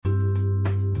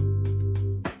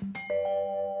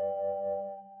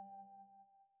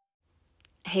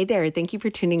Hey there, thank you for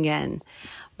tuning in.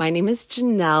 My name is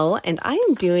Janelle, and I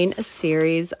am doing a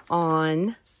series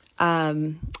on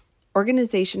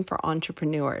organization for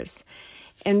entrepreneurs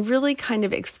and really kind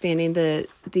of expanding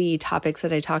the topics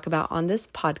that I talk about on this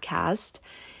podcast.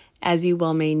 As you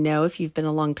well may know, if you've been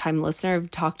a long time listener, I've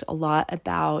talked a lot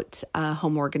about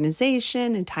home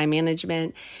organization and time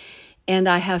management, and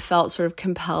I have felt sort of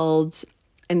compelled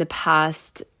in the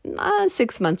past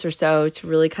 6 months or so to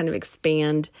really kind of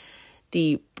expand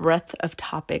the breadth of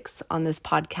topics on this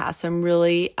podcast. So I'm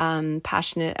really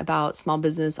passionate about small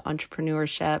business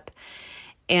entrepreneurship.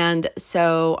 And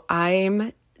so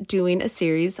I'm doing a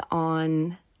series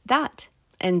on that.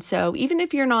 And so even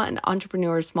if you're not an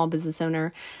entrepreneur or small business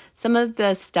owner, some of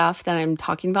the stuff that I'm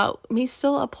talking about may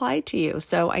still apply to you.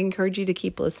 So I encourage you to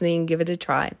keep listening and give it a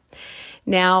try.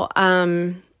 Now,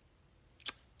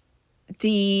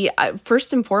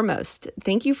 first and foremost,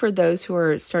 thank you for those who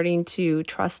are starting to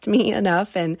trust me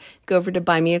enough and go over to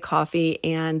Buy Me a Coffee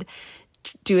and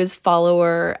do as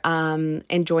follower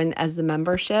and join as the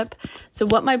membership. So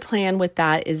what my plan with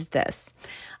that is this.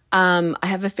 I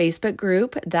have a Facebook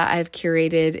group that I've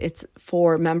curated. It's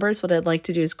for members. What I'd like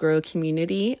to do is grow a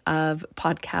community of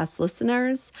podcast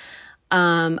listeners,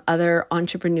 other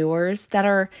entrepreneurs that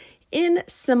are in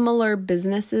similar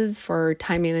businesses for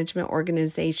time management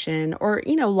organization or,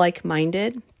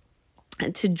 like-minded,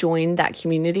 to join that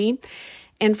community.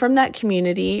 And from that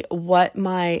community, what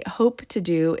my hope to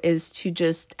do is to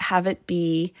just have it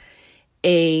be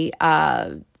a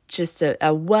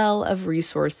well of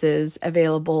resources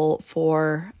available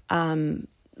for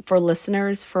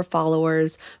listeners, for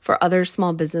followers, for other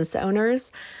small business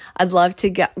owners. I'd love to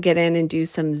get in and do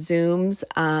some Zooms.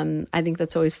 I think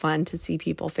that's always fun to see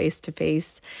people face to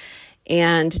face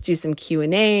and do some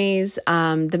Q&As.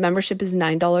 The membership is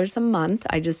 $9 a month.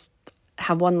 I just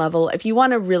have one level. If you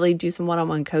want to really do some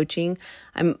one-on-one coaching,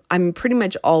 I'm pretty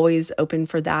much always open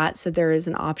for that. So there is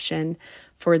an option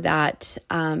for that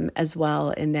as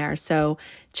well in there. So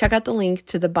check out the link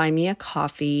to the Buy Me a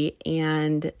Coffee.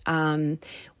 And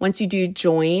once you do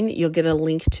join, you'll get a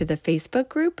link to the Facebook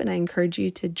group. And I encourage you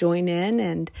to join in.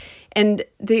 And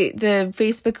the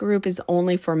Facebook group is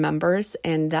only for members.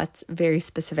 And that's very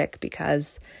specific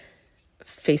because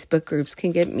Facebook groups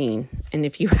can get mean. And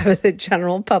if you have the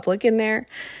general public in there,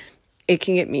 it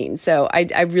can get mean. So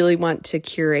I really want to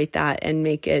curate that and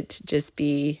make it just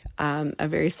be a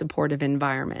very supportive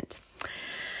environment.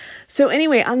 So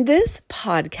anyway, on this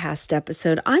podcast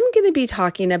episode, I'm going to be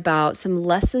talking about some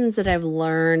lessons that I've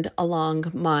learned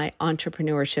along my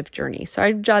entrepreneurship journey. So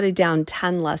I've jotted down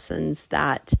 10 lessons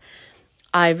that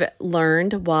I've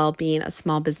learned while being a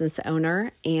small business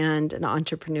owner and an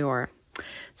entrepreneur.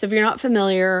 So if you're not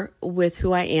familiar with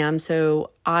who I am,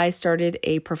 so I started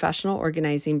a professional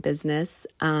organizing business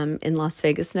in Las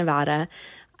Vegas, Nevada.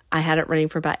 I had it running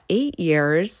for about 8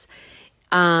 years.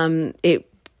 It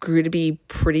grew to be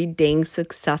pretty dang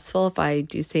successful, if I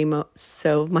do say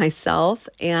so myself.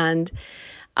 And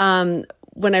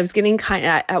when I was getting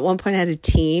at one point I had a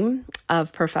team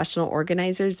of professional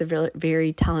organizers, a very,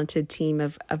 very talented team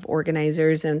of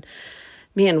organizers, and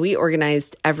man, we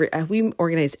organized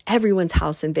everyone's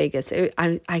house in Vegas.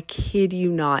 I kid you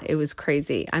not. It was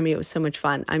crazy. I mean, it was so much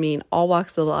fun. I mean, all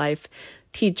walks of life,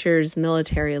 teachers,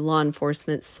 military, law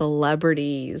enforcement,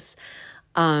 celebrities,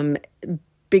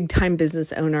 big time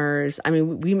business owners. I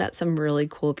mean, we met some really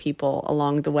cool people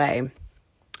along the way,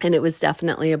 and it was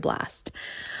definitely a blast.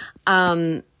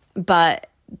 But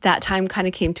that time kind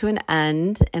of came to an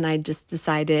end, and I just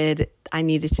decided I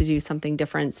needed to do something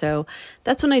different. So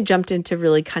that's when I jumped into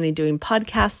really kind of doing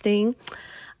podcasting.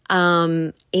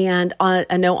 And on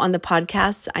a note on the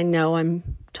podcast, I know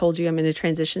told you I'm in a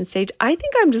transition stage. I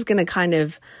think I'm just going to kind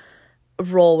of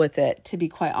roll with it, to be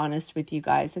quite honest with you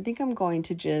guys. I think I'm going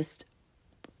to just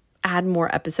add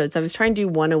more episodes. I was trying to do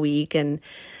one a week, and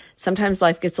sometimes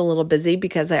life gets a little busy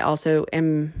because I also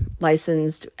am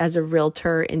licensed as a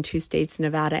realtor in 2 states,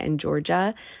 Nevada and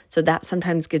Georgia. So that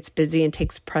sometimes gets busy and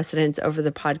takes precedence over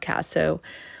the podcast. So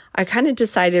I kind of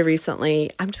decided recently,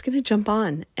 I'm just going to jump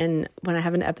on. And when I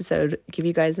have an episode, give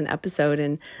you guys an episode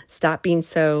and stop being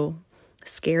so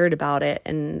scared about it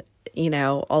and,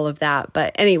 all of that.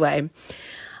 But anyway,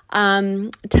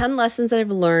 10 lessons that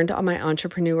I've learned on my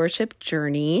entrepreneurship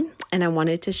journey, and I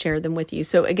wanted to share them with you.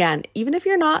 So again, even if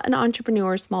you're not an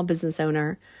entrepreneur, small business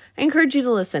owner, I encourage you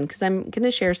to listen because I'm going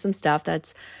to share some stuff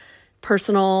that's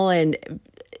personal and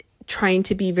trying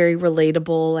to be very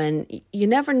relatable. And you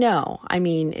never know. I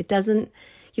mean, you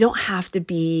don't have to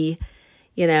be,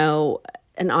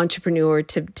 an entrepreneur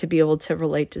to be able to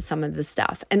relate to some of the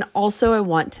stuff. And also I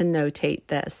want to notate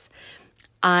this.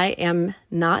 I am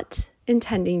not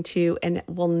intending to and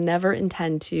will never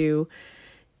intend to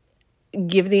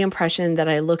give the impression that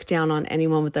I look down on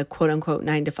anyone with a quote unquote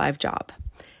 9-to-5 job.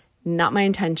 Not my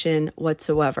intention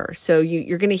whatsoever. So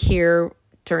you're going to hear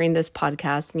during this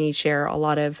podcast me share a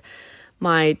lot of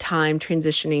my time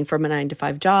transitioning from a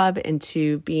 9-to-5 job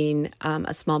into being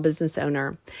a small business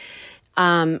owner.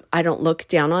 I don't look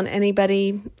down on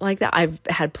anybody like that. I've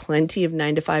had plenty of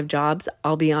 9-to-5 jobs.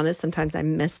 I'll be honest, sometimes I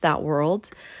miss that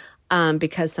world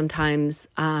because sometimes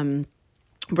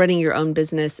running your own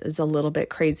business is a little bit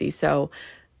crazy. So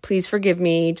please forgive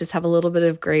me. Just have a little bit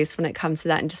of grace when it comes to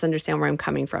that and just understand where I'm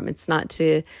coming from. It's not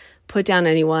to put down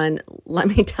anyone. Let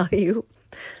me tell you,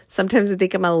 sometimes I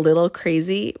think I'm a little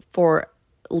crazy for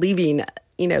leaving,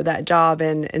 that job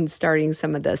and starting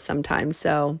some of this sometimes.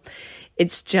 So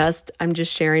I'm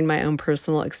just sharing my own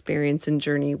personal experience and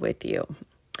journey with you.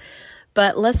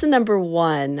 But lesson number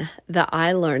 1 that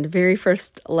I learned, the very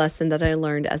first lesson that I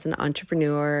learned as an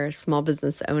entrepreneur, small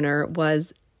business owner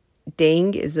was,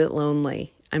 dang, is it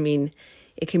lonely? I mean,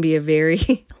 it can be a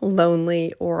very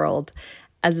lonely world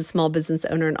as a small business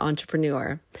owner and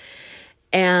entrepreneur.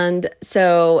 And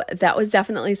so that was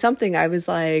definitely something I was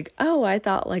like, oh, I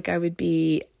thought like I would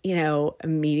be,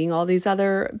 meeting all these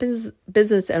other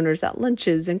business owners at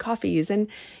lunches and coffees. And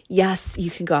yes, you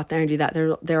can go out there and do that.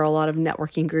 There are a lot of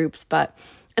networking groups,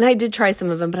 and I did try some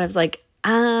of them, but I was like,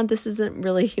 this isn't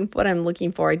really what I'm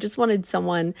looking for. I just wanted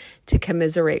someone to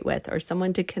commiserate with or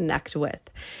someone to connect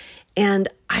with. And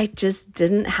I just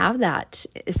didn't have that,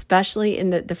 especially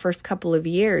in the first couple of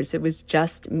years. It was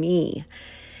just me.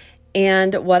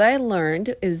 And what I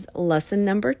learned is lesson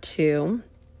number 2,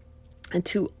 and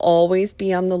to always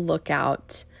be on the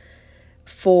lookout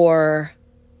for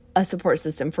a support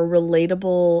system, for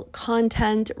relatable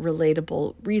content,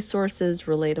 relatable resources,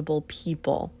 relatable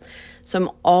people. So I'm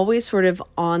always sort of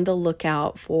on the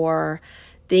lookout for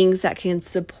things that can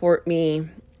support me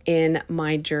in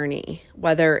my journey,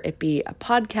 whether it be a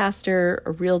podcaster,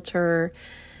 a realtor,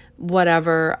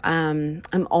 whatever.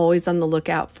 I'm always on the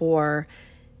lookout for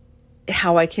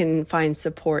how I can find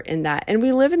support in that. And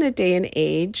we live in a day and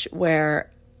age where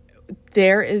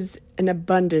there is an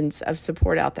abundance of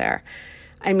support out there.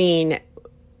 I mean,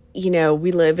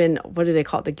 we live in, what do they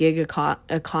call it? The gig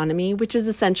economy, which is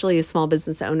essentially a small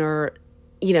business owner.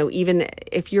 Even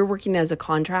if you're working as a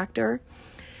contractor,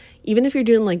 even if you're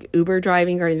doing like Uber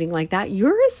driving or anything like that,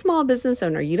 you're a small business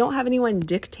owner. You don't have anyone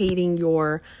dictating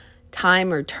your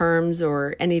time or terms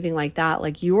or anything like that.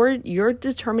 Like you're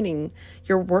determining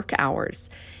your work hours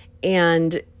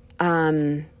and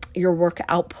your work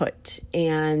output.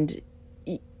 And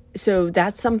so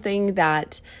that's something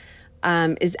that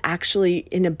is actually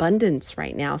in abundance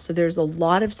right now. So there's a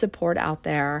lot of support out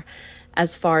there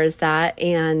as far as that.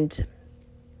 And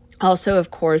also,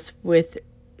 of course, with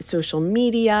social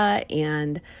media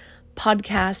and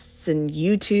podcasts and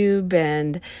YouTube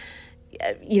and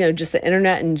just the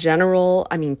internet in general.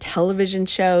 I mean, television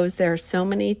shows, there are so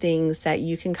many things that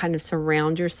you can kind of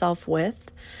surround yourself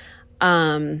with.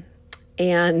 And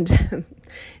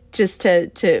just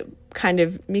to kind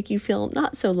of make you feel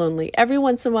not so lonely. Every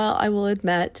once in a while, I will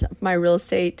admit, my real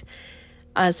estate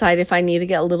side, if I need to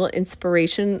get a little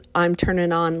inspiration, I'm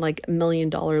turning on like $1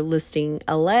 Million Listing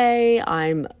LA.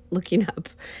 I'm looking up,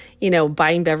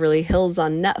 Buying Beverly Hills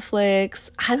on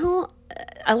Netflix.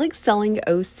 I like Selling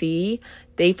OC.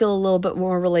 They feel a little bit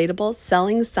more relatable.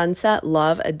 Selling Sunset,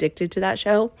 love, addicted to that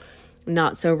show.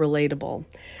 Not so relatable.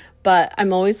 But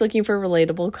I'm always looking for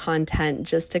relatable content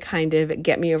just to kind of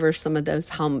get me over some of those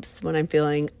humps when I'm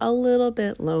feeling a little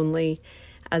bit lonely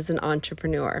as an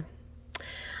entrepreneur.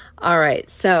 All right,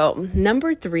 so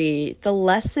number 3, the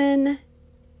lesson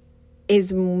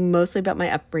is mostly about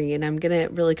my upbringing. I'm going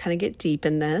to really kind of get deep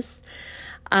in this.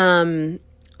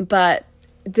 But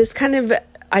this kind of,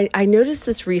 I noticed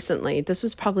this recently. This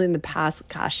was probably in the past,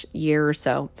 year or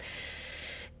so.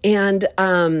 And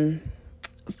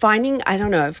finding, I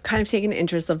don't know, I've kind of taken an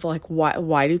interest of like,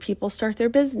 why do people start their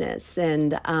business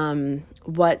and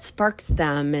what sparked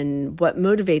them and what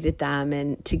motivated them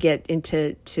and to get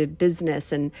into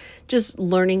business and just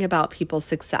learning about people's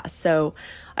success. So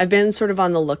I've been sort of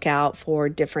on the lookout for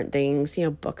different things,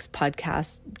 books,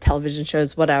 podcasts, television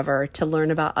shows, whatever, to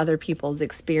learn about other people's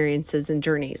experiences and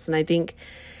journeys. And I think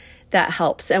that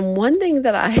helps. And one thing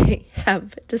that I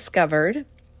have discovered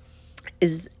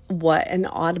is what an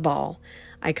oddball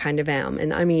I kind of am.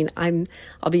 And I mean,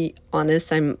 I'll be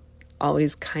honest, I'm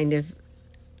always kind of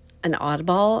an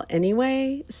oddball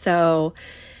anyway. So,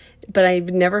 but I've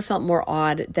never felt more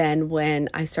odd than when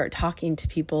I start talking to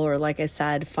people or, like I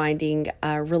said, finding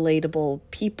relatable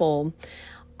people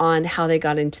on how they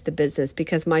got into the business,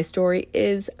 because my story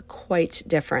is quite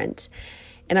different.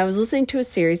 And I was listening to a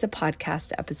series of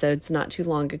podcast episodes not too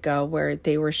long ago where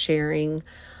they were sharing,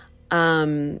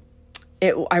 I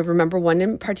remember one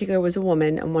in particular was a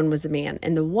woman and one was a man.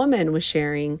 And the woman was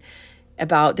sharing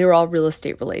about, they were all real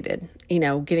estate related,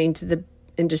 getting to the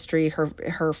industry.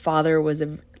 Her father was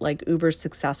a uber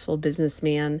successful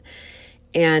businessman,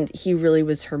 and he really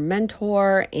was her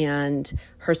mentor and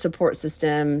her support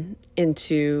system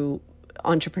into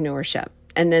entrepreneurship.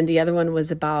 And then the other one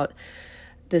was about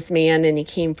this man, and he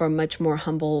came from much more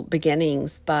humble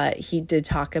beginnings, but he did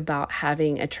talk about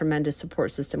having a tremendous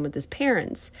support system with his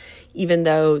parents, even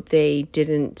though they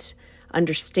didn't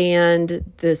understand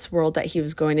this world that he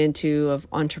was going into of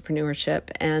entrepreneurship,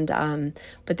 and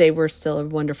but they were still a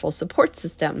wonderful support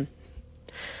system.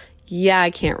 Yeah, I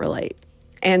can't relate.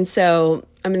 And so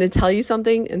I'm going to tell you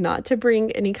something, and not to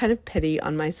bring any kind of pity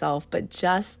on myself, but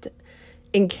just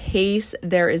in case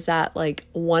there is that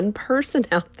one person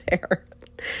out there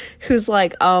who's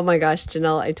like, oh my gosh,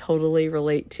 Janelle, I totally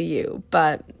relate to you.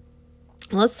 But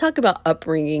let's talk about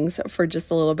upbringings for just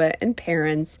a little bit, and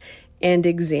parents and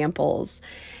examples.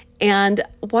 And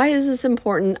why is this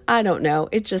important? I don't know.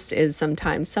 It just is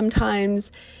sometimes.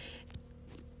 Sometimes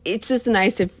it's just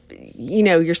nice if,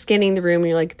 you're scanning the room and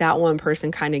you're like, that one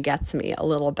person kind of gets me a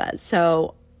little bit.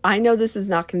 So I know this is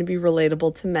not going to be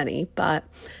relatable to many, but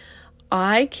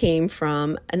I came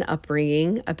from an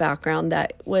upbringing, a background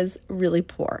that was really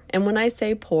poor. And when I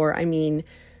say poor, I mean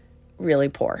really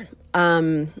poor.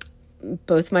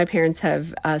 Both my parents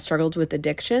have struggled with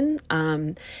addiction.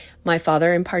 My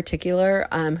father in particular,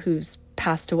 who's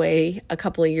passed away a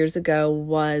couple of years ago,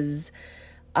 was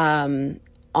on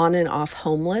and off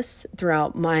homeless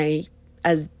throughout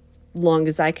as long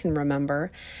as I can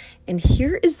remember. And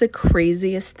here is the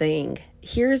craziest thing.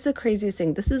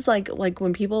 This is like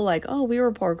when people oh, we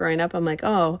were poor growing up. I'm like,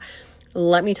 oh,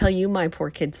 let me tell you my poor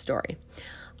kid story.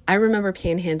 I remember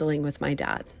panhandling with my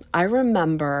dad. I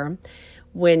remember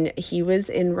when he was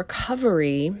in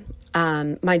recovery,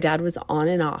 my dad was on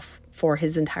and off for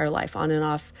his entire life, on and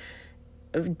off,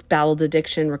 battled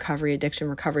addiction,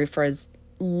 recovery for as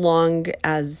long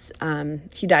as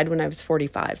he died when I was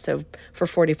 45. So for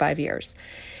 45 years.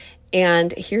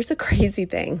 And here's the crazy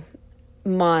thing.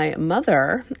 My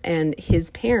mother and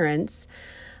his parents,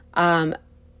 at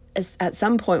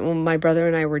some point when my brother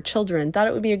and I were children, thought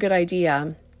it would be a good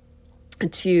idea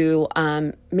to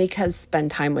make us spend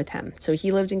time with him. So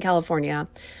he lived in California.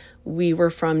 We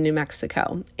were from New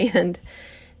Mexico. And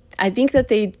I think that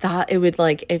they thought it would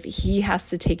if he has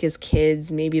to take his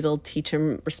kids, maybe it'll teach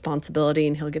him responsibility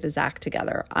and he'll get his act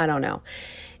together. I don't know.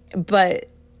 But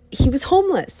he was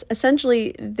homeless.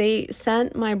 Essentially, they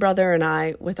sent my brother and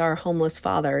I with our homeless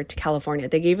father to California.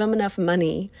 They gave him enough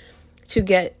money to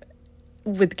get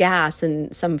with gas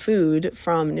and some food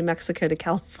from New Mexico to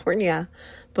California,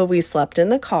 but we slept in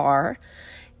the car.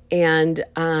 And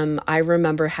I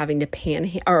remember having to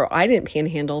I didn't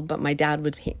panhandle, but my dad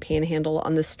would panhandle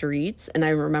on the streets. And I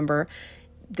remember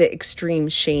the extreme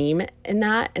shame in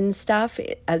that and stuff,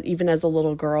 even as a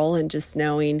little girl, and just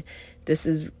knowing this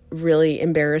is really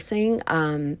embarrassing.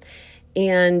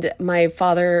 And my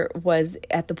father was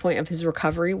at the point of his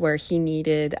recovery where he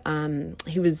needed,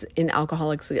 he was in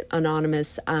Alcoholics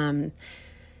Anonymous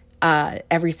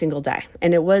every single day.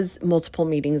 And it was multiple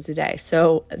meetings a day.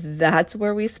 So that's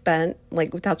where we spent,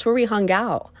 that's where we hung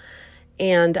out.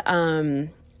 And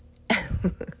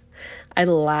I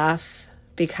laugh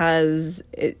because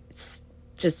it's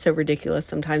just so ridiculous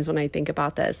sometimes when I think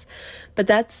about this. But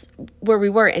that's where we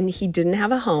were. And he didn't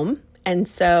have a home. And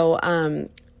so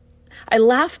I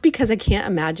laugh because I can't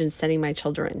imagine sending my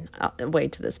children away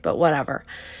to this, but whatever.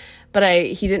 But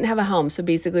he didn't have a home. So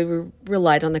basically we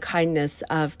relied on the kindness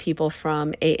of people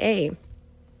from AA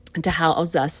to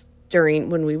house us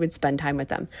when we would spend time with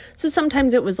them. So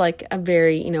sometimes it was like a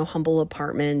very, humble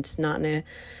apartment, not in a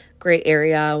great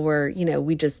area where,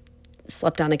 we just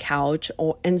slept on a couch.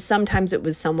 And sometimes it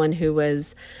was someone who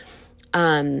was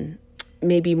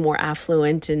maybe more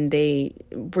affluent, and they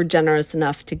were generous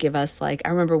enough to give us I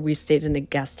remember we stayed in a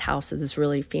guest house at this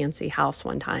really fancy house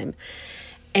one time.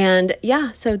 And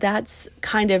yeah, so that's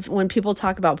kind of when people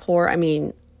talk about poor, I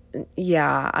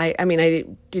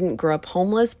didn't grow up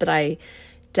homeless, but I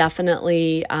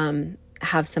definitely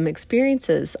have some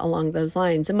experiences along those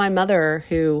lines. And my mother,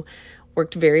 who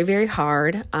worked very, very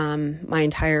hard my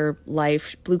entire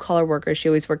life, blue-collar worker, she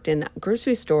always worked in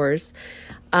grocery stores,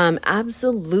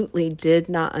 absolutely did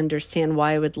not understand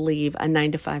why I would leave a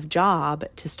 9-to-5 job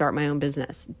to start my own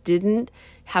business. Didn't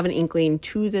have an inkling.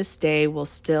 To this day will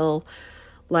still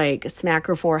smack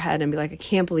her forehead and be like, I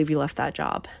can't believe you left that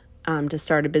job. to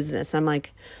start a business. I'm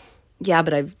like, yeah,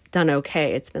 but I've done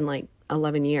okay. It's been like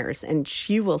 11 years. And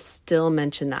she will still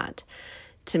mention that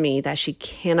to me, that she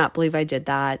cannot believe I did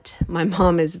that. My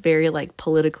mom is very like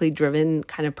politically driven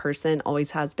kind of person,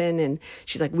 always has been. And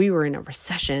she's like, we were in a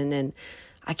recession and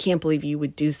I can't believe you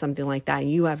would do something like that.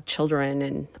 You have children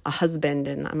and a husband.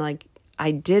 And I'm like,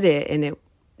 I did it and it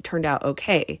turned out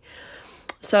okay.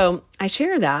 So I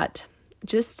share that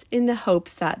just in the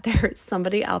hopes that there's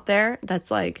somebody out there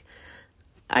that's like,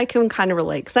 I can kind of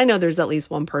relate, because I know there's at least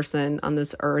one person on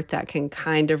this earth that can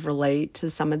kind of relate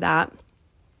to some of that.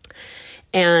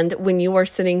 And when you are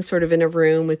sitting sort of in a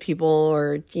room with people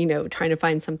or, trying to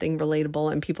find something relatable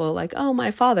and people are like, oh,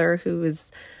 my father who's,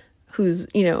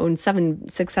 owned 7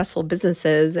 successful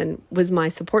businesses and was my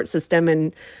support system,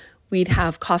 and we'd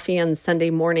have coffee on Sunday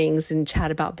mornings and chat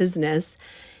about business.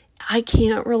 I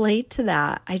can't relate to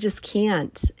that. I just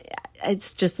can't.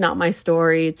 It's just not my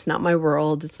story. It's not my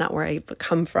world. It's not where I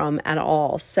come from at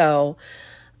all. So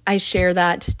I share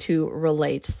that to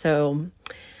relate.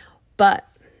 But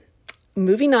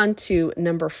moving on to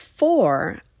number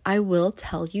 4, I will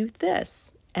tell you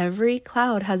this. Every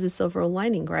cloud has a silver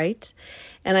lining, right?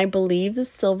 And I believe the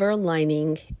silver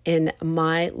lining in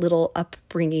my little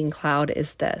upbringing cloud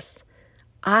is this.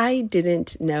 I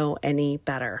didn't know any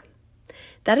better.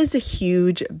 That is a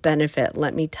huge benefit,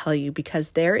 let me tell you,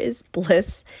 because there is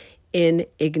bliss in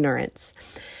ignorance.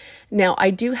 Now, I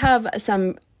do have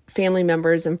some family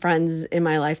members and friends in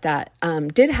my life that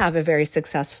did have a very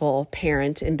successful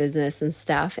parent in business and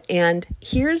stuff. And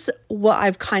here's what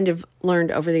I've kind of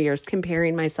learned over the years,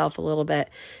 comparing myself a little bit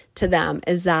to them,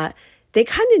 is that they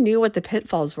kind of knew what the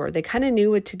pitfalls were. They kind of knew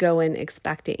what to go in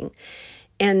expecting.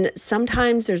 And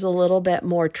sometimes there's a little bit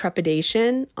more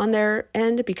trepidation on their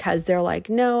end because they're like,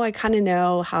 no, I kind of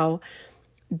know how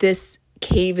this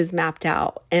cave is mapped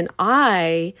out. And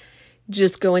I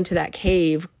just go into that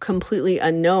cave completely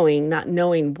unknowing, not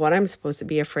knowing what I'm supposed to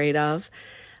be afraid of,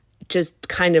 just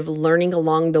kind of learning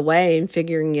along the way and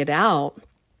figuring it out.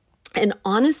 And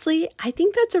honestly, I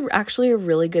think that's actually a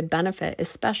really good benefit,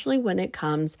 especially when it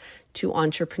comes to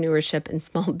entrepreneurship and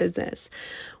small business.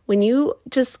 When you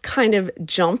just kind of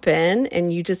jump in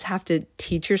and you just have to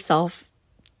teach yourself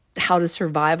how to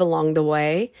survive along the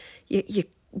way,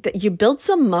 you build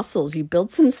some muscles, you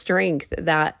build some strength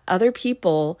that other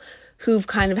people who've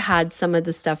kind of had some of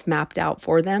the stuff mapped out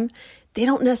for them, they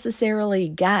don't necessarily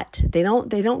get. They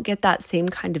don't get that same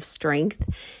kind of strength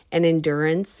and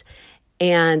endurance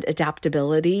and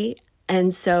adaptability.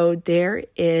 And so there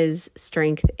is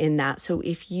strength in that. So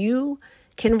if you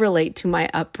can relate to my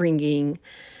upbringing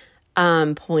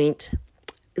point,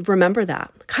 remember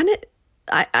that.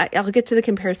 I'll get to the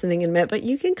comparison thing in a minute, but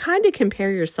you can kind of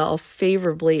compare yourself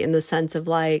favorably in the sense of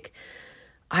like,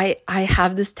 I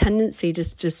have this tendency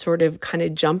to just sort of kind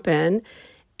of jump in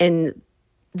and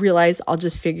realize I'll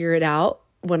just figure it out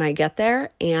when I get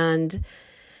there. And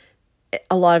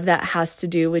a lot of that has to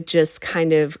do with just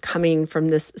kind of coming from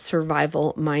this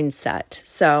survival mindset.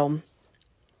 So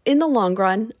in the long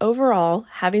run, overall,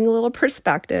 having a little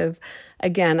perspective,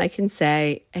 again, I can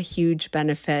say a huge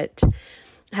benefit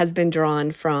has been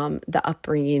drawn from the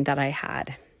upbringing that I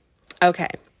had. Okay.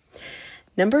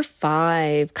 Number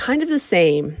 5, kind of the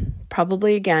same,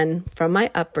 probably again from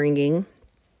my upbringing.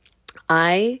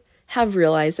 I have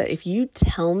realized that if you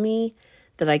tell me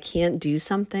that I can't do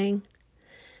something,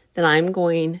 then I'm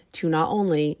going to not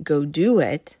only go do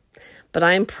it, but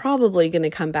I'm probably going to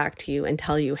come back to you and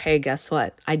tell you, hey, guess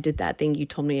what? I did that thing you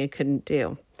told me I couldn't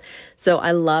do. So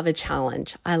I love a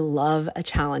challenge.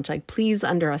 Like, please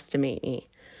underestimate me.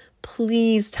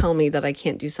 Please tell me that I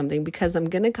can't do something, because I'm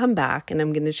going to come back and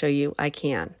I'm going to show you I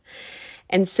can.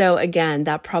 And so again,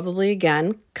 that probably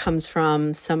again comes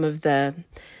from some of the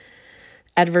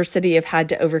adversity I've had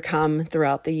to overcome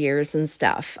throughout the years and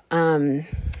stuff.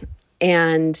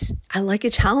 And I like a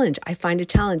challenge. I find a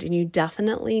challenge, and you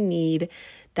definitely need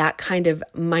that kind of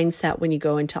mindset when you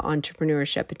go into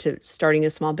entrepreneurship, into starting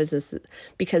a small business,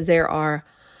 because there are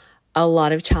a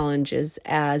lot of challenges,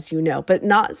 as you know, but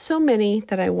not so many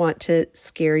that I want to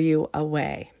scare you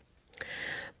away.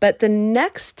 But the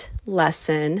next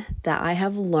lesson that I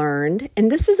have learned,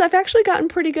 and I've actually gotten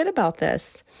pretty good about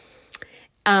this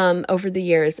over the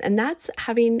years, and that's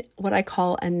having what I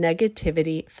call a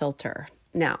negativity filter.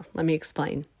 Now, let me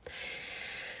explain.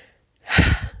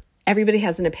 Everybody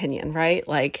has an opinion, right?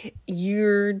 Like,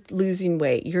 you're losing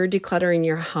weight, you're decluttering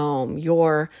your home,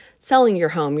 you're selling your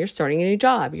home, you're starting a new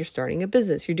job, you're starting a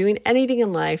business, you're doing anything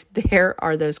in life. There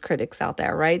are those critics out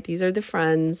there, right? These are the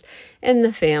friends and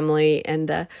the family and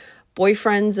the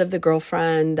boyfriends of the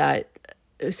girlfriend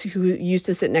who used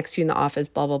to sit next to you in the office,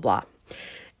 blah, blah, blah.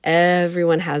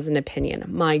 everyone has an opinion.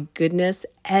 My goodness,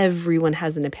 everyone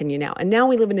has an opinion now. And now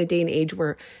we live in a day and age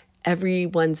where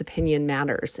everyone's opinion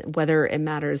matters, whether it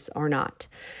matters or not.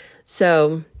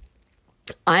 So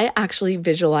I actually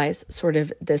visualize sort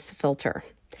of this filter.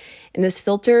 And this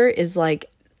filter is like,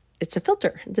 it's a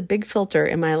filter. It's a big filter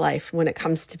in my life when it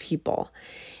comes to people.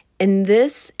 And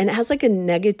it has like a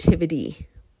negativity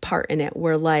part in it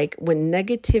where like when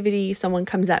someone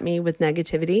comes at me with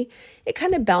negativity, it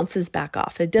kind of bounces back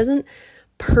off. It doesn't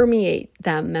permeate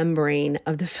that membrane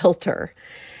of the filter.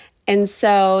 And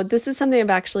so this is something I've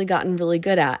actually gotten really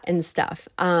good at and stuff.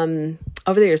 Over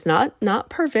the years, not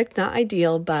perfect, not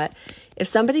ideal, but if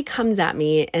somebody comes at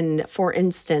me and for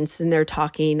instance, and they're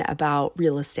talking about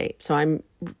real estate. So I'm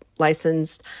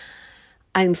licensed.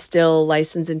 I'm still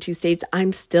licensed in 2 states.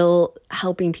 I'm still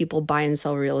helping people buy and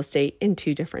sell real estate in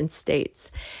 2 different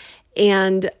states.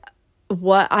 And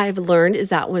what I've learned is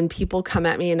that when people come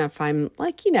at me and if I'm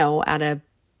like, at a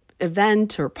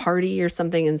event or party or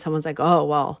something and someone's like, oh,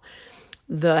 well,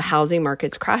 the housing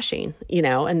market's crashing,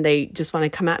 and they just want to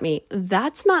come at me,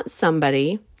 that's not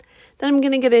somebody that I'm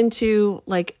going to get into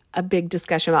like a big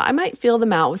discussion about. I might feel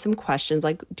them out with some questions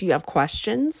like, do you have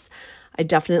questions? I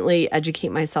definitely educate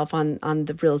myself on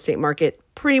the real estate market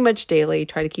pretty much daily,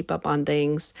 try to keep up on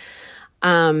things.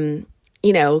 Kind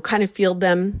of field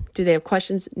them. Do they have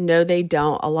questions? No, they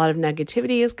don't. A lot of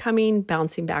negativity is coming,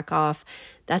 bouncing back off.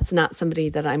 That's not somebody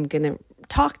that I'm going to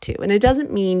talk to. And it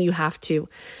doesn't mean you have to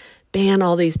ban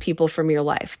all these people from your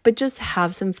life, but just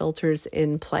have some filters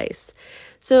in place.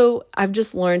 So I've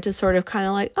just learned to sort of kind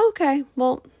of like, okay,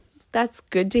 well, that's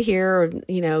good to hear, or,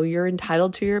 you're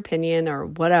entitled to your opinion or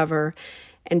whatever,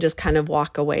 and just kind of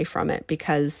walk away from it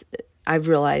because I've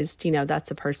realized,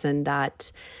 that's a person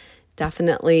that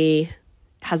definitely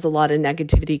has a lot of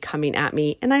negativity coming at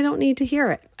me and I don't need to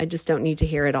hear it. I just don't need to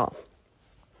hear it all.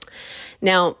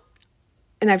 Now,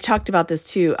 and I've talked about this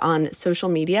too on social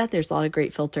media, there's a lot of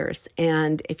great filters.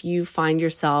 And if you find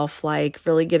yourself like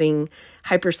really getting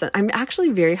I'm actually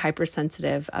very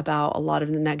hypersensitive about a lot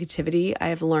of the negativity I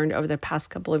have learned over the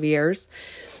past couple of years,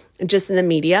 just in the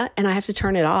media, and I have to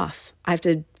turn it off. I have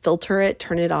to filter it,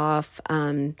 turn it off,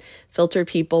 filter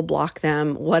people, block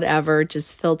them, whatever,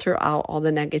 just filter out all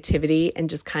the negativity and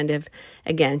just kind of,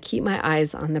 again, keep my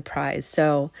eyes on the prize.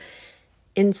 So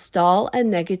install a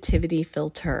negativity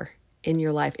filter in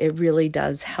your life. It really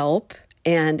does help,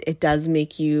 and it does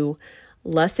make you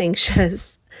less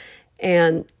anxious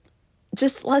and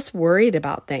just less worried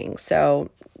about things. So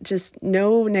just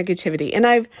no negativity. And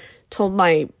I've told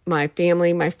my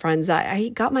family, my friends that I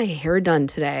got my hair done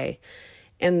today.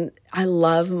 And I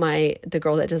love the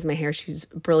girl that does my hair. She's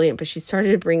brilliant, but she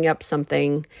started to bring up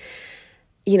something,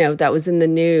 that was in the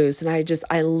news. And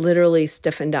I literally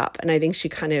stiffened up, and I think she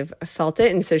kind of felt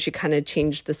it. And so she kind of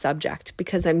changed the subject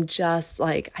because I'm just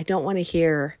like, I don't want to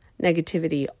hear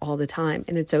negativity all the time.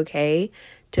 And it's okay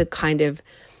to kind of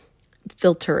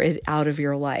filter it out of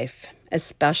your life,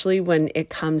 especially when it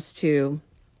comes to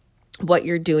what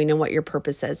you're doing and what your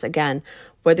purpose is. Again,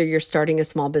 whether you're starting a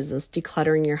small business,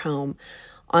 decluttering your home,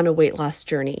 on a weight loss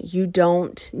journey, you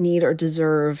don't need or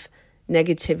deserve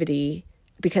negativity,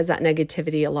 because that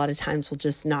negativity a lot of times will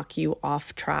just knock you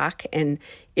off track. And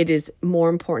it is more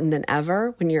important than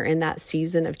ever when you're in that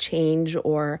season of change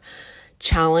or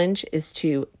challenge is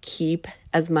to keep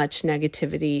as much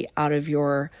negativity out of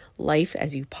your life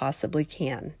as you possibly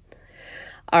can.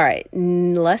 All right,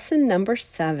 lesson number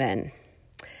 7.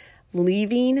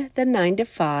 Leaving the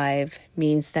 9-to-5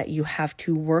 means that you have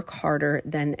to work harder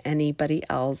than anybody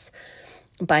else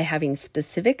by having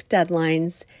specific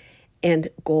deadlines and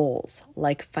goals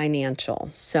like financial.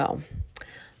 So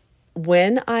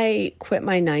when I quit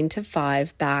my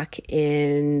 9-to-5 back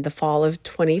in the fall of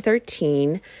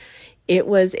 2013, it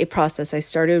was a process. I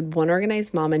started One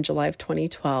Organized Mom in July of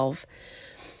 2012,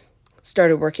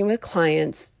 started working with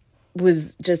clients,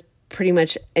 was just pretty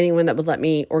much anyone that would let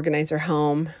me organize their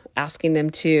home, asking them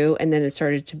to, and then it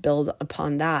started to build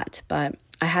upon that. But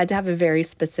I had to have a very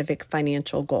specific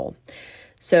financial goal.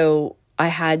 So I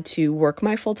had to work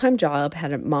my full-time job,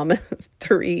 had a mom of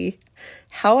 3.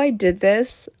 How I did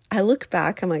this, I look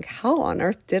back, I'm like, how on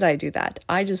earth did I do that?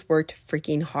 I just worked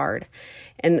freaking hard.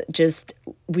 And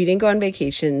we didn't go on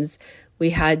vacations.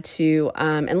 We had to,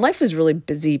 and life was really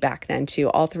busy back then too.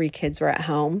 All 3 kids were at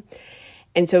home.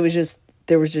 And so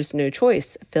there was just no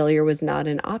choice. Failure was not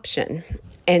an option.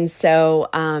 And so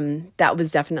that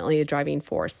was definitely a driving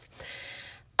force.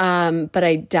 But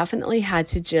I definitely had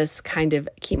to just kind of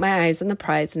keep my eyes on the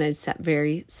prize, and I'd set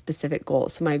very specific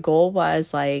goals. So my goal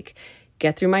was like,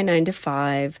 get through my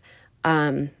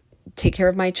 9-to-5, take care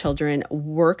of my children,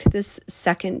 work this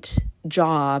second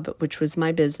job, which was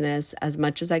my business, as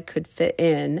much as I could fit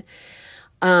in,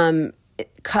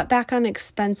 cut back on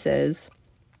expenses.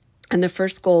 And the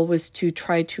first goal was to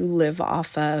try to live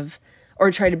off of, or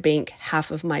try to bank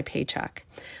half of my paycheck.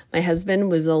 My husband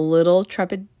was a little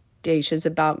trepidatious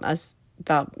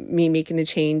about me making a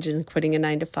change and quitting a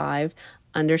 9-to-5,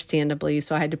 understandably.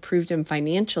 So I had to prove to him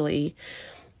financially,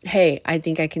 hey, I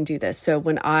think I can do this. So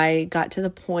when I got to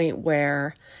the point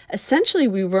where essentially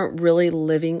we weren't really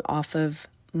living off of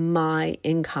my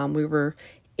income, we were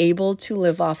able to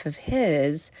live off of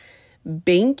his,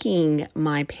 banking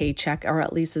my paycheck, or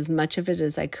at least as much of it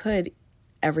as I could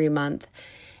every month,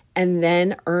 and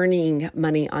then earning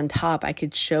money on top. I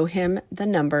could show him the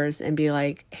numbers and be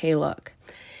like, hey, look,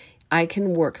 I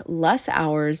can work less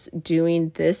hours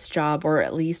doing this job, or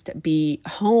at least be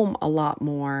home a lot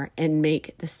more and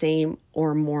make the same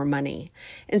or more money.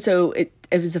 And so it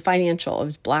was it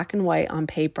was black and white on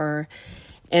paper.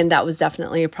 And that was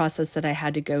definitely a process that I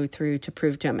had to go through to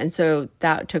prove to him. And so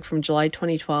that took from July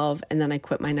 2012, and then I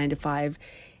quit my 9-to-5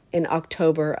 in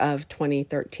October of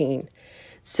 2013.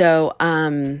 So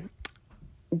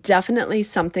definitely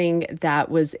something that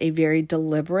was a very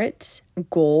deliberate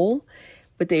goal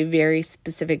with a very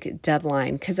specific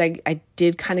deadline, because I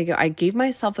did kind of I gave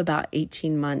myself about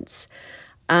 18 months.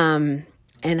 And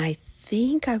I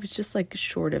think I was just like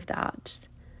short of that.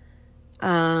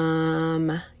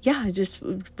 I just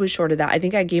was short of that. I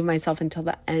think I gave myself until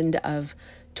the end of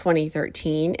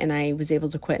 2013, and I was able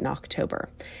to quit in October.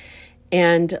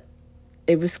 And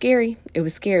it was scary. It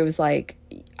was like,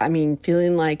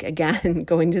 feeling like, again,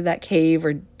 going to that cave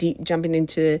or jumping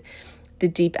into the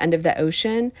deep end of the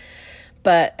ocean.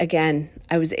 But again,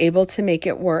 I was able to make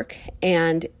it work,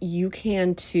 and you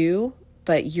can too,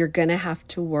 but you're going to have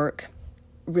to work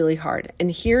really hard.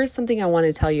 And here's something I want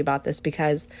to tell you about this,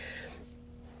 because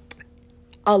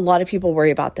a lot of people worry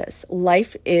about this.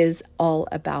 Life is all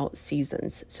about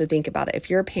seasons. So think about it. If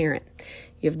you're a parent,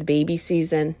 you have the baby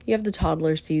season, you have the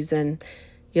toddler season,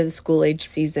 you have the school age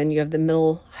season, you have the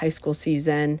middle high school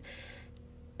season.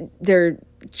 Your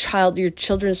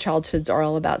children's childhoods are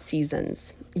all about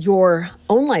seasons. Your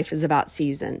own life is about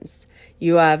seasons.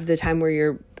 You have the time where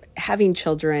you're having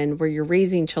children, where you're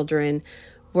raising children,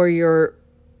 where your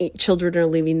children are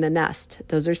leaving the nest.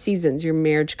 Those are seasons. Your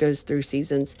marriage goes through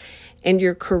seasons, and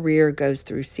your career goes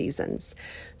through seasons.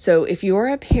 So if you're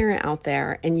a parent out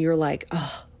there and you're like,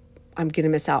 oh, I'm going to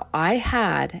miss out. I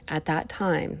had at that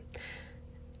time,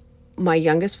 my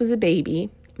youngest was a baby.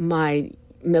 My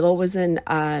middle was in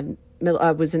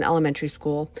elementary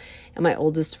school, and my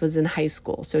oldest was in high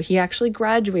school. So he actually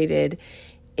graduated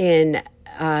in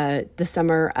the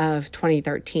summer of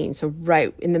 2013. So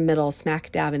right in the middle,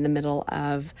 smack dab in the middle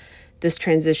of this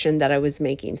transition that I was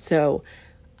making. So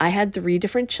I had 3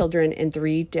 different children in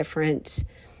 3 different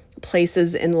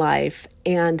places in life,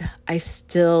 and I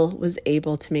still was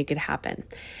able to make it happen.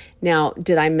 Now,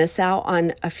 did I miss out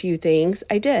on a few things?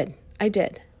 I did.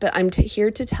 But I'm here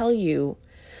to tell you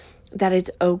that it's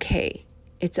okay.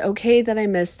 It's okay that I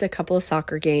missed a couple of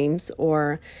soccer games,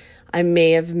 or I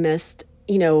may have missed,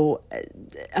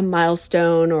 a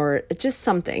milestone or just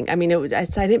something. I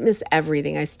didn't miss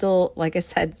everything. I still, like I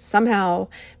said, somehow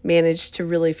managed to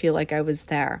really feel like I was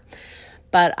there.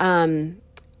 But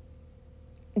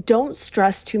don't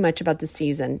stress too much about the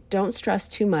season. Don't stress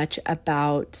too much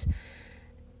about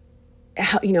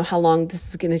how long this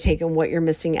is going to take and what you're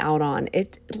missing out on.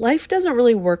 Life doesn't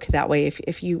really work that way.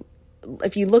 If you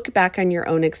look back on your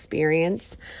own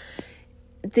experience,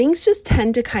 things just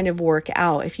tend to kind of work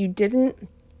out. If you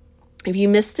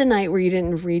missed a night where you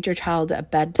didn't read your child a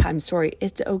bedtime story,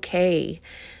 it's okay.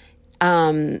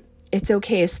 It's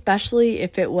okay, especially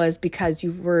if it was because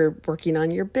you were working on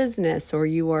your business or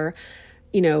you were,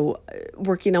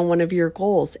 working on one of your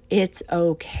goals. It's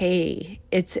okay.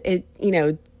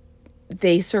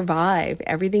 They survive.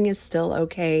 Everything is still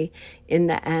okay in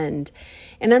the end.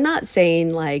 And I'm not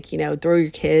saying throw your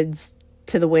kids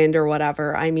to the wind or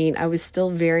whatever. I was still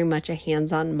very much a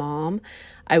hands-on mom.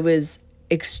 I was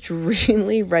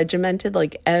extremely regimented.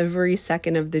 Every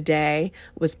second of the day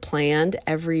was planned.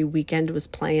 Every weekend was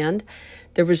planned.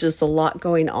 There was just a lot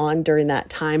going on during that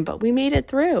time, but we made it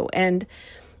through. And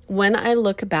when I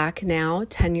look back now,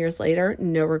 10 years later,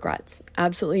 no regrets,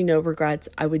 absolutely no regrets.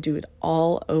 I would do it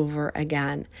all over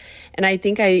again. And I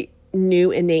think I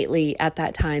knew innately at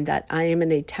that time that I am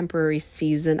in a temporary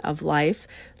season of life.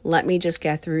 Let me just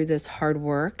get through this hard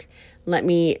work. Let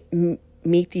me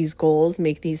meet these goals,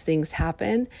 make these things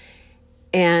happen.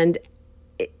 And,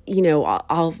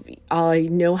 I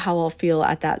know how I'll feel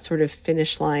at that sort of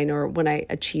finish line or when I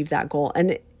achieve that goal.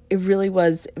 And it really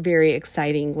was very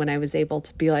exciting when I was able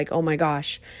to be like, oh my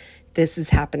gosh, this is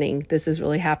happening. This is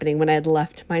really happening. When I had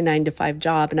left my 9-to-5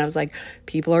 job and I was like,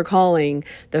 people are calling,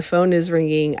 the phone is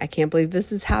ringing. I can't believe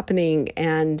this is happening.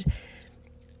 And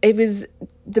it was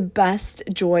the best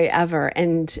joy ever.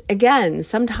 And again,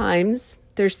 sometimes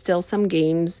there's still some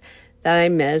games that I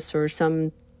miss or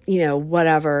some,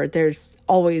 whatever. There's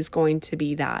always going to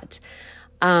be that.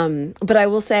 But I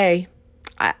will say,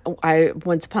 I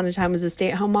once upon a time was a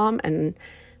stay-at-home mom, and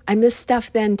I missed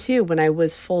stuff then too when I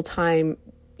was full-time,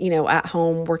 at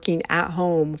home, working at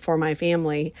home for my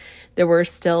family. There were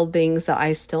still things that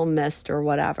I still missed or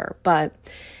whatever. But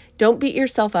don't beat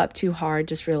yourself up too hard.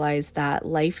 Just realize that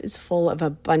life is full of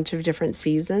a bunch of different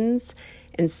seasons.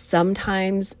 And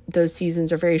sometimes those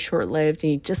seasons are very short-lived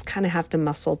and you just kind of have to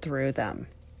muscle through them.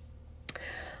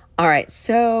 All right,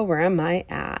 so where am I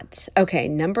at? Okay,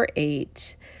 number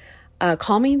 8,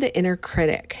 calming the inner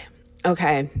critic.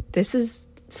 Okay, this is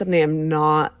something I'm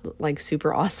not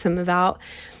super awesome about.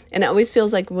 And it always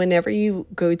feels like whenever you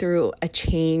go through a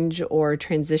change or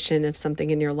transition of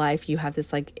something in your life, you have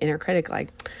this inner critic,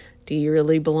 do you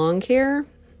really belong here?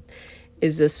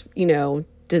 Is this,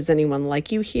 does anyone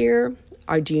like you here?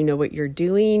 Or do you know what you're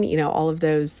doing? All of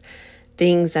those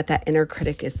things that inner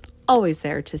critic is always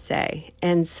there to say.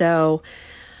 And so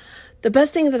the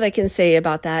best thing that I can say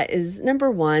about that is, number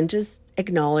 1, just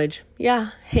acknowledge,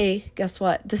 hey, guess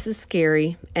what? This is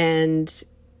scary. And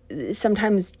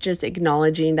sometimes just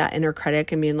acknowledging that inner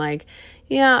critic and being like,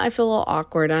 I feel a little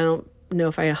awkward. I don't know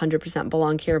if I 100%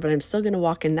 belong here, but I'm still going to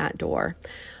walk in that door.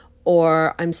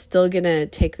 Or I'm still going to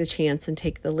take the chance and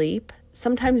take the leap.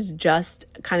 Sometimes just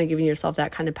kind of giving yourself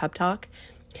that kind of pep talk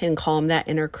can calm that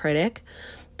inner critic.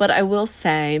 But I will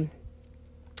say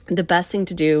the best thing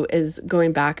to do is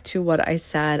going back to what I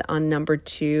said on number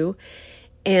 2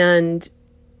 and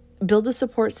build a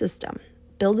support system.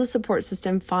 Build a support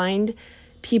system. Find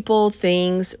people,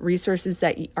 things, resources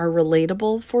that are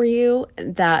relatable for you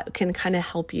that can kind of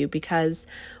help you, because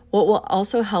what will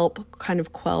also help kind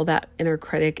of quell that inner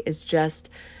critic is just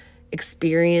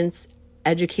experience,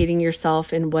 educating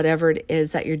yourself in whatever it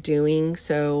is that you're doing.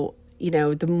 So,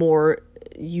 the more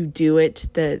you do it,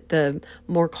 the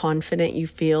more confident you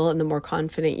feel, and the more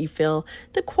confident you feel,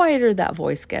 the quieter that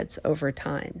voice gets over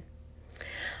time.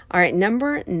 All right,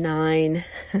 number 9,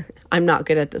 I'm not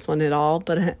good at this one at all,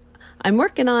 but I'm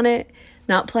working on it,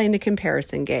 not playing the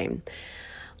comparison game.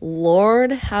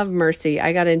 Lord have mercy.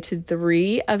 I got into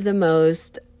 3 of the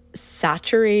most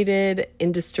saturated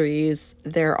industries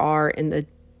there are in the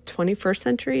 21st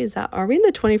century. Are we in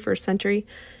the 21st century?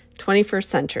 21st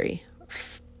century.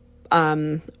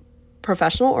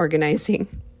 Professional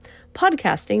organizing,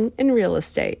 podcasting, and real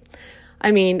estate.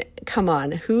 I mean, come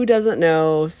on, who doesn't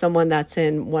know someone that's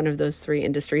in one of those 3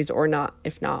 industries, or not,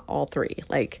 if not all 3?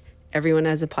 Everyone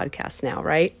has a podcast now,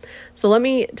 right? So let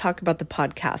me talk about the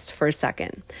podcast for a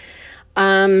second.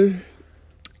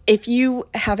 If you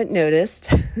haven't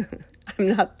noticed, I'm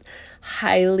not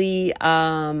highly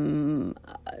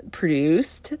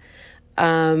produced.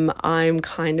 I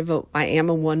am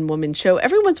a one-woman show.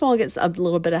 Every once in a while I get a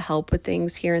little bit of help with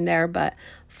things here and there, but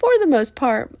for the most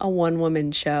part, a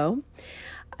one-woman show.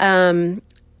 I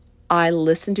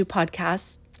listen to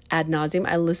podcasts ad nauseum.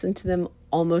 I listen to them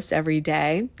almost every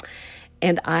day,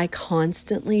 and I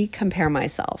constantly compare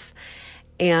myself.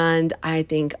 And I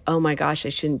think, oh my gosh, I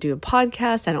shouldn't do a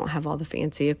podcast. I don't have all the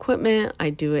fancy equipment. I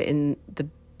do it in the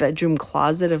bedroom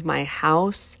closet of my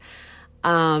house.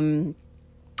 I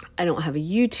don't have a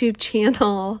YouTube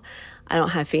channel. I don't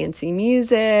have fancy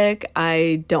music.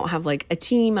 I don't have a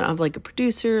team. I don't have a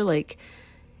producer,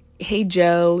 hey,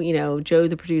 Joe, Joe,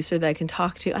 the producer that I can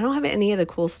talk to. I don't have any of the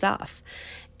cool stuff.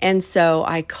 And so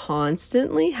I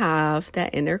constantly have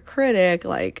that inner critic,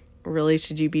 really,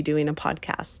 should you be doing a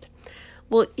podcast?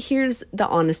 Well, here's the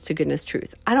honest to goodness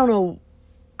truth. I don't know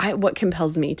what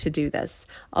compels me to do this.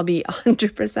 I'll be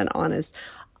 100% honest.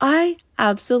 I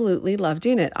absolutely love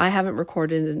doing it. I haven't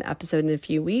recorded an episode in a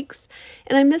few weeks,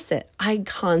 and I miss it. I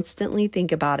constantly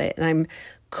think about it, and I'm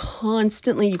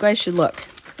constantly, you guys should look,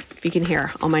 if you can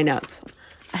hear all my notes.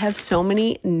 I have so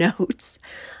many notes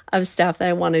of stuff that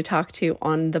I want to talk to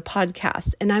on the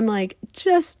podcast, and I'm like,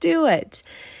 just do it.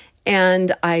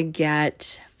 And I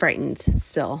get frightened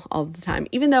still all the time,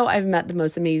 even though I've met the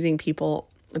most amazing people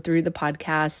through the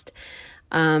podcast.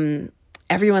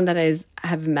 Everyone that I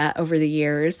have met over the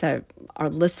years that are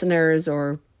listeners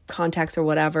or contacts or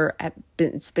whatever,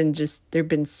 they've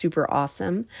been super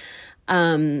awesome.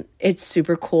 It's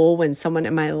super cool when someone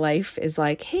in my life is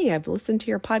like, hey, I've listened to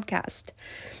your podcast.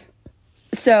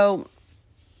 So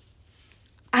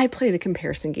I play the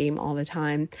comparison game all the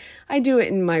time. I do it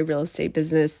in my real estate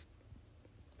business.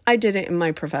 I did it in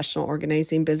my professional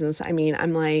organizing business. I mean,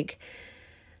 I'm like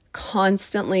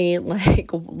constantly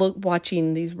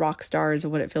watching these rock stars, or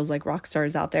what it feels like rock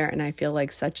stars out there. And I feel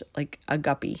like such like a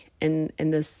guppy in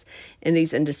these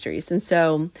industries. And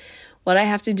so what I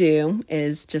have to do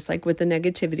is, just like with the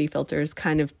negativity filters,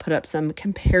 kind of put up some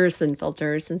comparison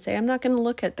filters and say, I'm not going to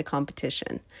look at the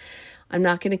competition. I'm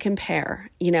not going to compare.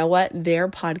 You know what? Their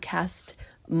podcast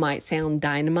might sound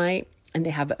dynamite and they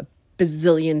have a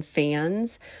bazillion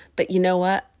fans, but you know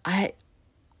what?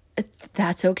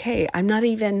 That's okay. I'll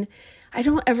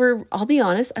be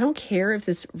honest, I don't care if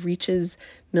this reaches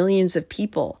millions of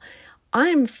people.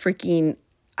 I'm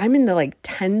in the like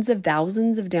tens of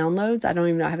thousands of downloads. I don't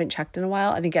even know. I haven't checked in a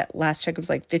while. I think at last check it was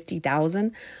like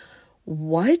 50,000.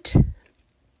 What?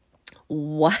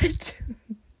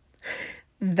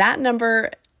 That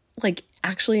number like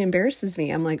actually embarrasses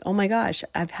me. I'm like, oh my gosh,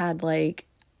 I've had like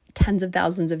tens of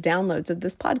thousands of downloads of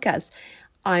this podcast.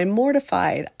 I'm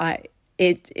mortified.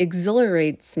 It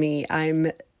exhilarates me.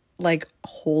 I'm like,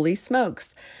 holy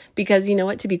smokes. Because you know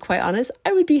what, to be quite honest,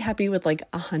 I would be happy with like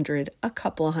a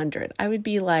couple of hundred. I would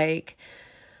be like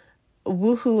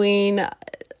woohooing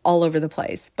all over the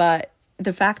place. But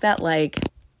the fact that like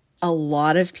a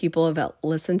lot of people have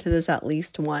listened to this at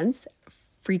least once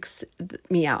freaks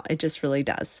me out. It just really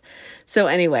does. So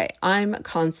anyway, I'm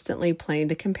constantly playing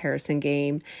the comparison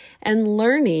game and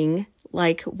learning,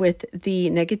 like with the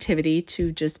negativity,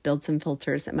 to just build some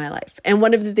filters in my life. And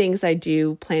one of the things I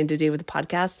do plan to do with the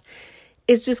podcast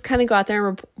is just kind of go out there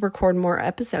and record more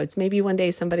episodes. Maybe one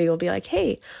day somebody will be like,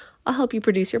 hey, I'll help you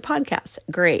produce your podcast.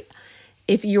 Great.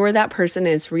 If you're that person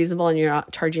and it's reasonable and you're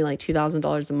not charging like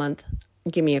 $2,000 a month,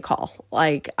 give me a call.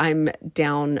 Like, I'm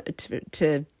down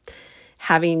to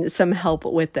having some help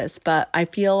with this. But I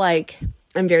feel like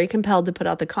I'm very compelled to put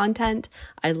out the content.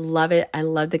 I love it. I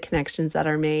love the connections that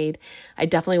are made. I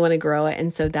definitely want to grow it.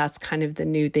 And so that's kind of the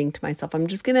new thing to myself. I'm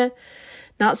just going to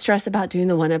not stress about doing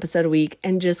the one episode a week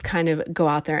and just kind of go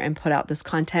out there and put out this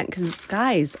content. Because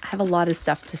guys, I have a lot of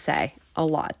stuff to say, a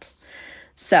lot.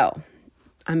 So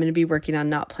I'm going to be working on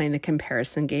not playing the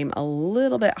comparison game a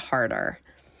little bit harder.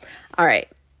 All right.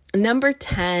 Number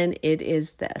 10, it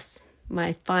is this,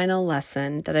 my final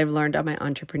lesson that I've learned on my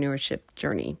entrepreneurship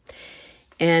journey.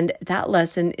 And that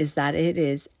lesson is that it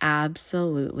is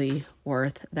absolutely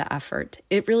worth the effort.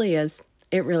 It really is.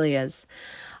 It really is.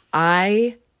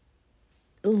 I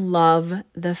love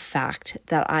the fact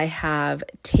that I have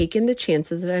taken the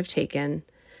chances that I've taken,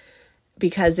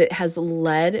 because it has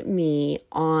led me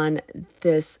on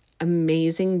this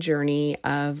amazing journey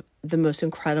of the most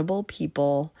incredible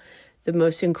people, the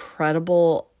most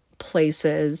incredible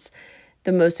places,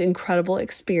 the most incredible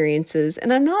experiences.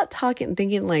 And I'm not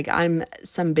thinking like I'm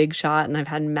some big shot and I've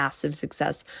had massive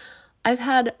success. I've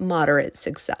had moderate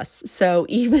success. So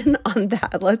even on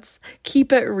that, let's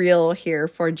keep it real here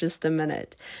for just a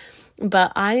minute.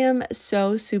 But I am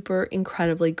so super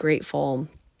incredibly grateful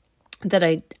that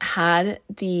I had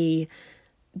the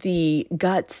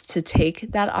guts to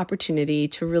take that opportunity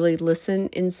to really listen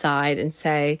inside and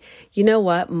say, you know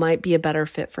what might be a better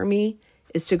fit for me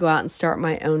is to go out and start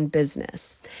my own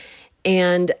business.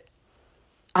 And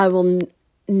I will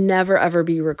never, ever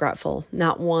be regretful.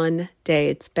 Not one day.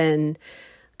 It's been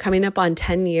coming up on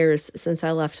 10 years since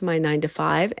I left my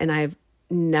 9-to-5, and I've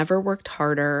never worked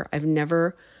harder. I've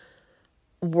never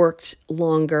worked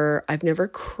longer. I've never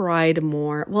cried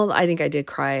more. Well, I think I did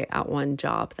cry at one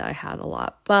job that I had a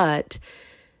lot, but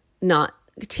not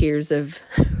tears of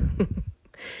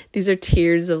these are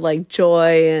tears of like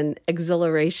joy and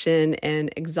exhilaration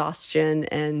and exhaustion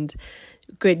and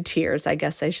good tears, I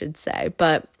guess I should say.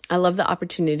 But I love the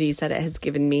opportunities that it has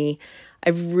given me.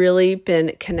 I've really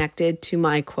been connected to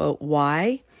my quote,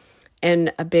 why.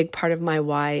 And a big part of my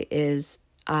why is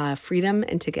freedom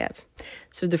and to give.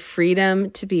 So the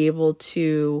freedom to be able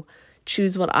to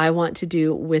choose what I want to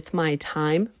do with my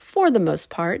time for the most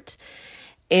part,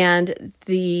 and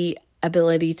the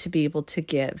ability to be able to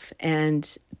give.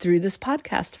 And through this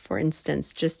podcast, for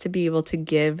instance, just to be able to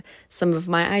give some of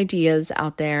my ideas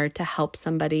out there to help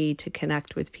somebody, to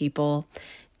connect with people,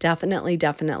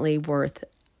 definitely worth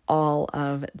all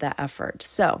of the effort.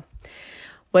 So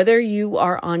whether you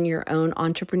are on your own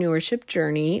entrepreneurship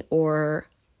journey, or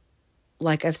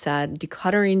like I've said,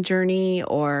 decluttering journey,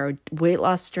 or weight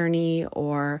loss journey,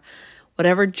 or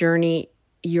whatever journey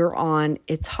you're on,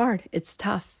 it's hard, it's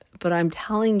tough. But I'm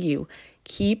telling you,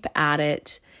 keep at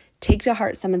it, take to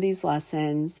heart some of these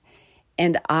lessons,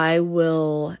 and I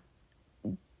will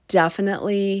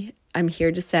definitely, I'm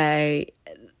here to say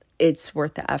it's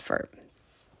worth the effort.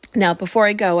 Now, before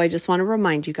I go, I just want to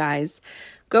remind you guys,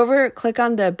 go over, click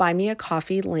on the Buy Me a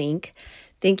Coffee link.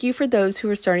 Thank you for those who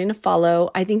are starting to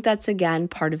follow. I think that's, again,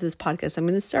 part of this podcast. I'm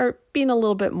going to start being a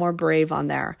little bit more brave on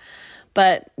there.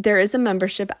 But there is a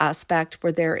membership aspect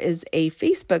where there is a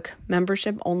Facebook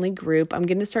membership only group. I'm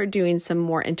going to start doing some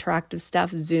more interactive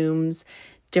stuff, Zooms,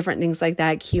 different things like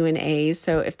that, Q&A.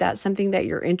 So if that's something that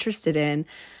you're interested in,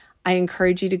 I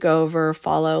encourage you to go over,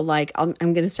 follow. I'm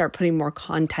going to start putting more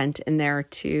content in there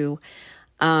too.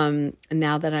 Now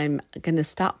that I'm going to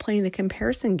stop playing the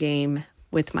comparison game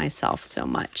with myself so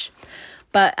much.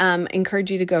 But encourage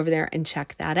you to go over there and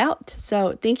check that out.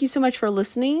 So thank you so much for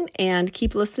listening, and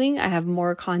keep listening. I have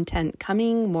more content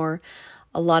coming,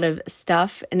 a lot of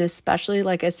stuff. And especially,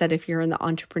 like I said, if you're in the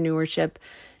entrepreneurship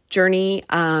journey,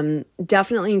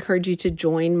 definitely encourage you to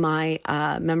join my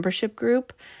membership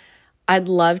group. I'd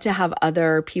love to have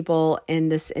other people in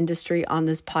this industry on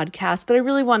this podcast, but I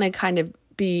really want to kind of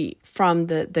be from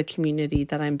the community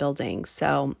that I'm building.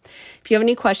 So if you have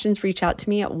any questions, reach out to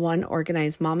me at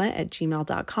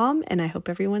oneorganizedmama@gmail.com. And I hope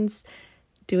everyone's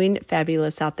doing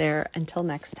fabulous out there. Until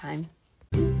next time.